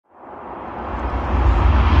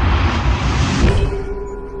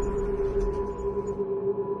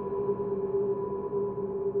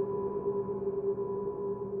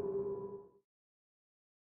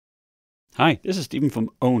Hi, this is Stephen from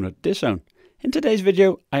Owner Disown. In today's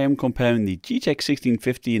video, I am comparing the GTX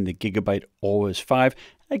 1650 in the Gigabyte Aorus 5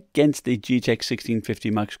 against the GTX 1650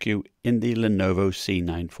 Max-Q in the Lenovo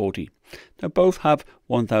C940. Now both have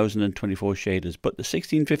 1024 shaders, but the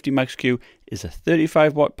 1650 Max-Q is a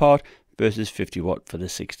 35 watt part versus 50 watt for the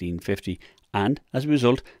 1650, and as a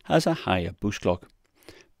result has a higher boost clock.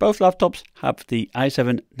 Both laptops have the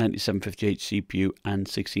i7-9750H CPU and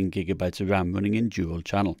 16GB of RAM running in dual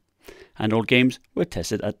channel, and all games were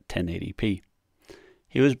tested at 1080p.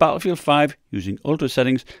 Here is Battlefield 5 using ultra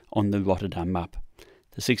settings on the Rotterdam map.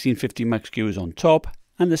 The 1650 Max-Q is on top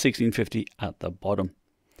and the 1650 at the bottom.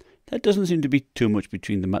 There doesn't seem to be too much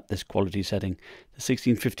between them at this quality setting. The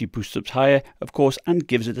 1650 boosts up higher, of course, and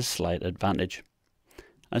gives it a slight advantage.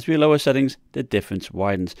 As we lower settings, the difference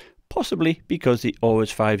widens, possibly because the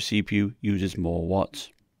Aorus 5 CPU uses more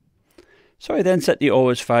watts. So I then set the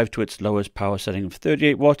Aorus 5 to its lowest power setting of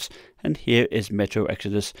 38 watts, and here is Metro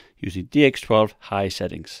Exodus using DX12 high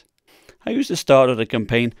settings. I use the start of the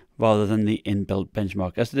campaign rather than the inbuilt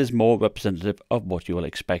benchmark, as it is more representative of what you will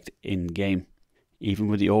expect in-game. Even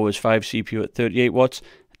with the Aorus 5 CPU at 38 watts,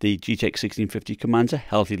 the GTX 1650 commands a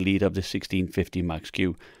healthy lead of the 1650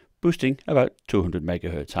 Max-Q, boosting about 200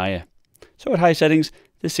 MHz higher. So at high settings,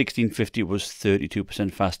 the 1650 was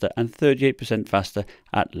 32% faster and 38% faster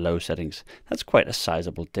at low settings. That's quite a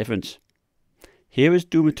sizable difference. Here is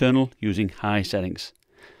Doom Eternal using high settings.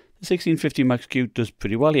 The 1650 Max-Q does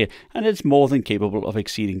pretty well here, and it's more than capable of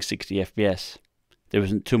exceeding 60 FPS. There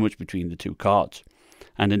isn't too much between the two cards.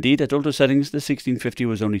 And indeed, at ultra settings, the 1650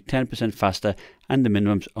 was only 10% faster and the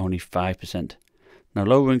minimum's only 5%. Now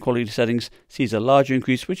lowering quality settings sees a larger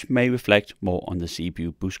increase, which may reflect more on the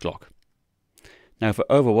CPU boost clock. Now for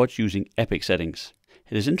Overwatch using Epic settings.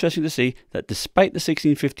 It is interesting to see that despite the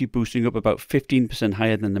 1650 boosting up about 15%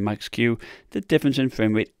 higher than the Max-Q, the difference in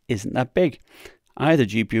frame rate isn't that big. Either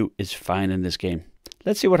GPU is fine in this game.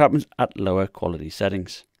 Let's see what happens at lower quality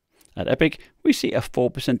settings. At Epic, we see a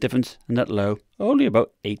 4% difference, and at low, only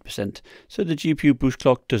about 8%, so the GPU boost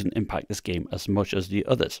clock doesn't impact this game as much as the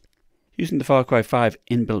others. Using the Far Cry 5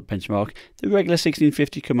 inbuilt benchmark, the regular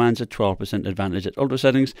 1650 commands a 12% advantage at ultra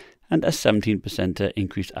settings and a 17%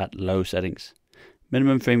 increase at low settings.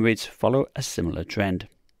 Minimum frame rates follow a similar trend.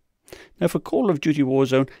 Now for Call of Duty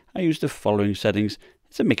Warzone, I use the following settings.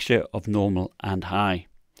 It's a mixture of normal and high.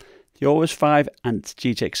 The Aorus 5 and its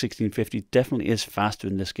GTX 1650 definitely is faster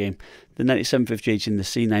in this game. The 9750H in the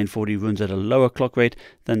C940 runs at a lower clock rate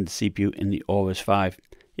than the CPU in the Aorus 5.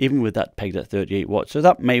 Even with that pegged at 38 watts, so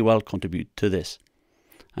that may well contribute to this.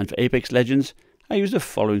 And for Apex Legends, I use the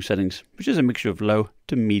following settings, which is a mixture of low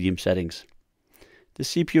to medium settings. The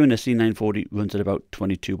CPU in the C940 runs at about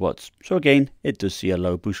 22 watts, so again, it does see a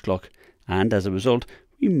low boost clock, and as a result,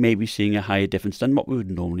 we may be seeing a higher difference than what we would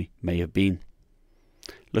normally may have been.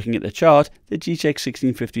 Looking at the chart, the GTX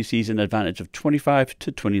 1650 sees an advantage of 25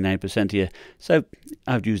 to 29% here, so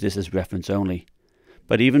I've used this as reference only.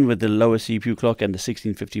 But even with the lower CPU clock and the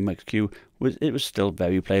 1650 Max-Q, it was still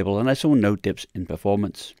very playable, and I saw no dips in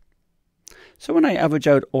performance. So when I average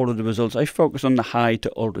out all of the results, I focus on the high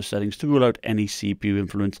to ultra settings to rule out any CPU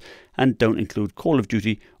influence, and don't include Call of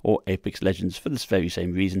Duty or Apex Legends for this very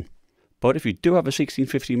same reason. But if you do have a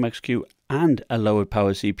 1650 Max-Q and a lower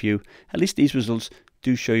power CPU, at least these results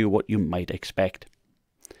do show you what you might expect.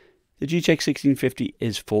 The GTX 1650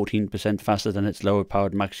 is 14% faster than its lower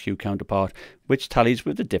powered Max-Q counterpart, which tallies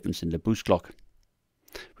with the difference in the boost clock.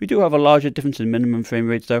 We do have a larger difference in minimum frame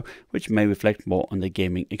rates though, which may reflect more on the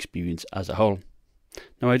gaming experience as a whole.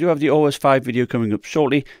 Now I do have the Aorus 5 video coming up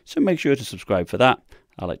shortly, so make sure to subscribe for that.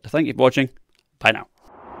 I'd like to thank you for watching. Bye now.